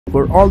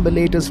For all the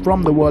latest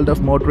from the world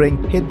of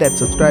motoring, hit that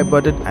subscribe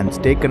button and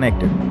stay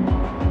connected.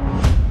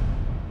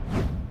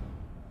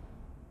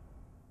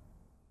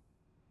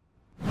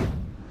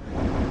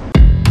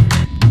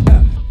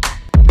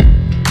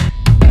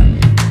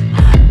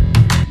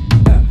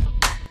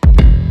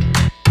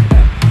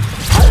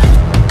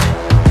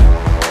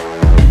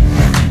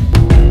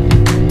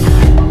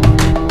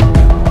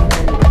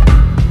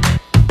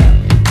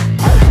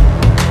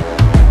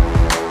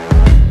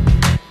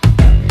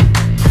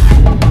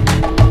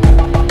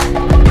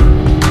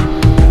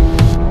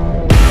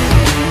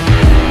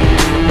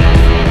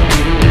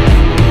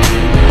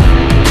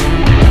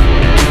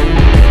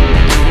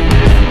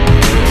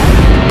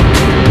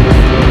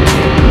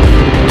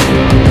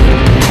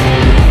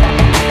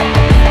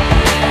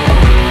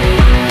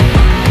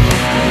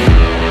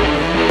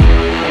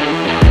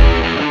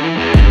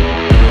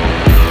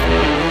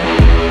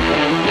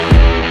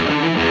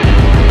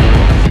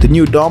 The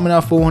new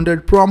Dominar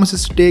 400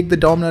 promises to take the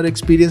Dominar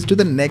experience to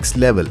the next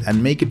level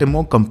and make it a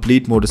more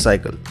complete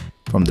motorcycle.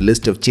 From the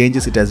list of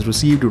changes it has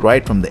received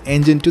right from the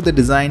engine to the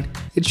design,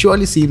 it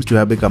surely seems to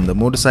have become the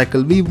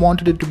motorcycle we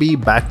wanted it to be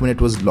back when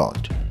it was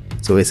launched.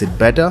 So is it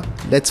better?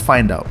 Let's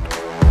find out.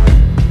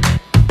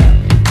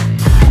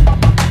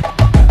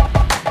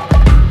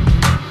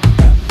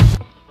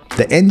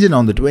 The engine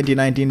on the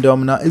 2019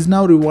 Dominar is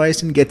now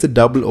revised and gets a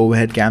double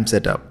overhead cam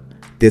setup.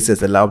 This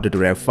has allowed it to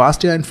rev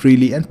faster and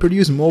freely and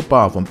produce more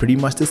power from pretty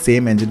much the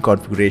same engine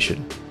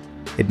configuration.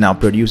 It now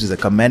produces a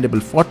commendable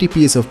 40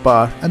 PS of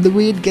power, and the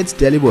way it gets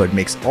delivered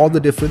makes all the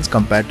difference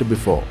compared to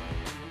before.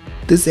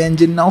 This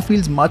engine now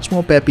feels much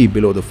more peppy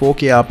below the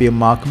 4K RPM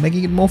mark,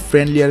 making it more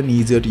friendlier and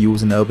easier to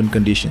use in urban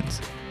conditions.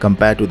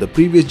 Compared to the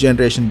previous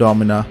generation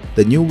Dominar,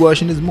 the new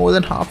version is more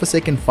than half a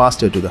second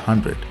faster to the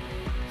 100.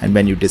 And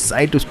when you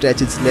decide to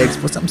stretch its legs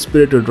for some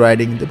spirited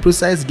riding, the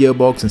precise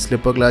gearbox and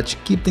slipper clutch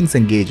keep things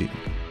engaging.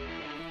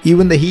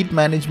 Even the heat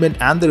management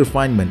and the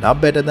refinement are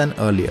better than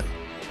earlier.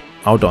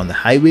 Out on the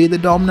highway, the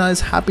Dominar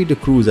is happy to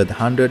cruise at the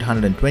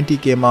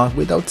 100-120k mark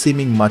without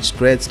seeming much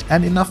stretched,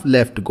 and enough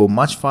left to go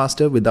much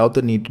faster without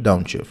the need to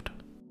downshift.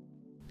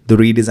 The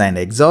redesigned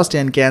exhaust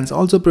end cans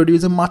also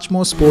produce a much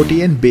more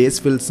sporty and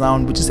bass-filled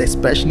sound, which is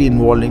especially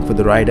involving for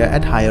the rider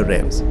at higher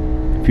revs.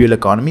 Fuel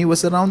economy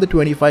was around the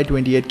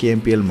 25-28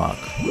 kmpl mark.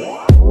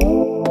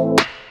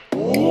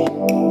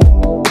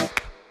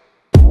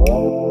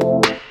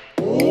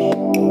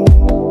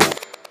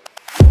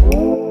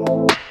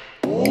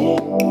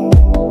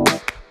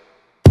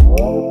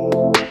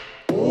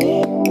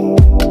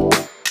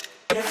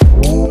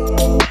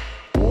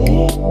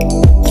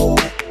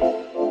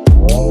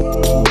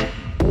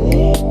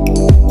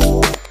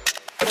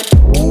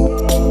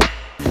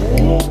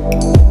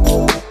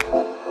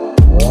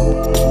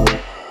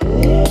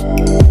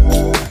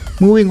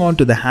 Moving on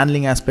to the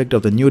handling aspect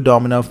of the new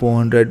Dominar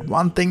 400,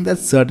 one thing that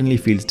certainly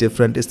feels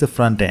different is the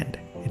front end.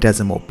 It has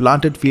a more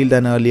planted feel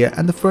than earlier,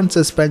 and the front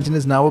suspension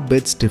is now a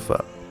bit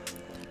stiffer.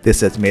 This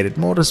has made it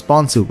more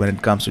responsive when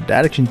it comes to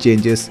direction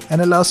changes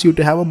and allows you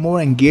to have a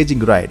more engaging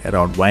ride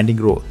around winding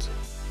roads.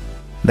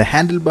 The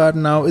handlebar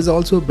now is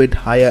also a bit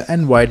higher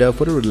and wider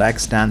for a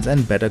relaxed stance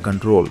and better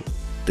control.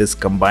 This,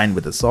 combined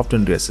with a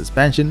softened rear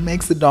suspension,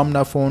 makes the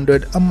Dominar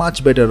 400 a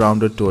much better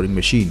rounded touring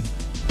machine.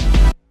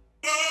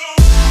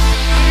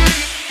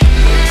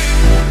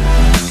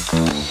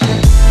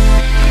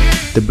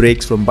 The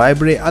brakes from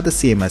Quikr are the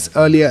same as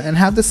earlier and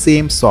have the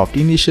same soft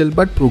initial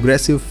but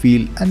progressive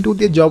feel and do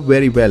their job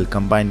very well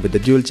combined with the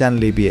dual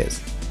channel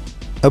ABS.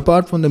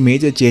 Apart from the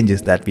major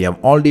changes that we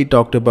have already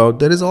talked about,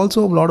 there is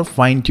also a lot of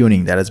fine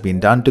tuning that has been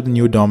done to the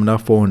new Dominar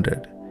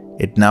 400.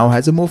 It now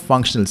has a more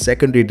functional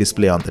secondary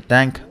display on the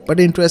tank, but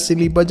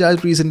interestingly,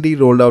 Bajaj recently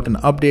rolled out an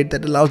update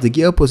that allows the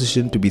gear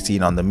position to be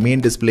seen on the main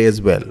display as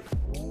well.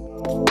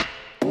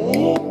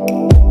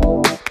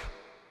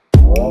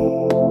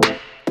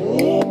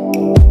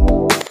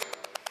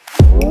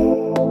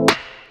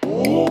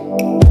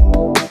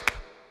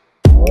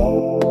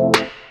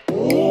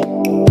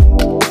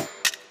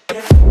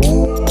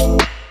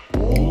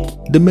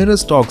 The mirror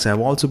stalks have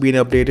also been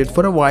updated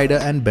for a wider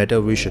and better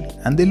vision,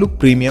 and they look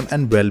premium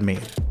and well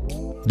made.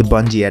 The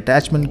bungee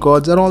attachment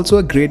cords are also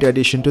a great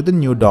addition to the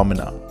new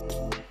Dominar.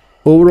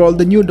 Overall,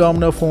 the new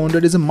Dominar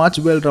 400 is a much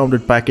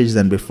well-rounded package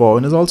than before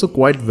and is also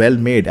quite well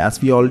made,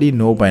 as we already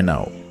know by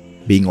now.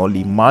 Being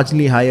only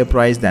marginally higher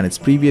priced than its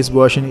previous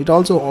version, it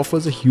also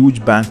offers a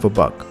huge bang for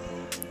buck.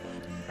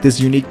 This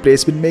unique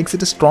placement makes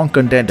it a strong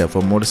contender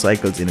for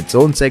motorcycles in its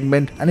own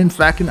segment and in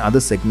fact in other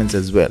segments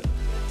as well.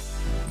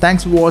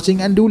 Thanks for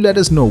watching, and do let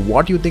us know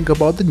what you think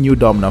about the new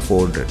Dominar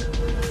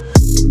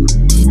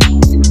 400.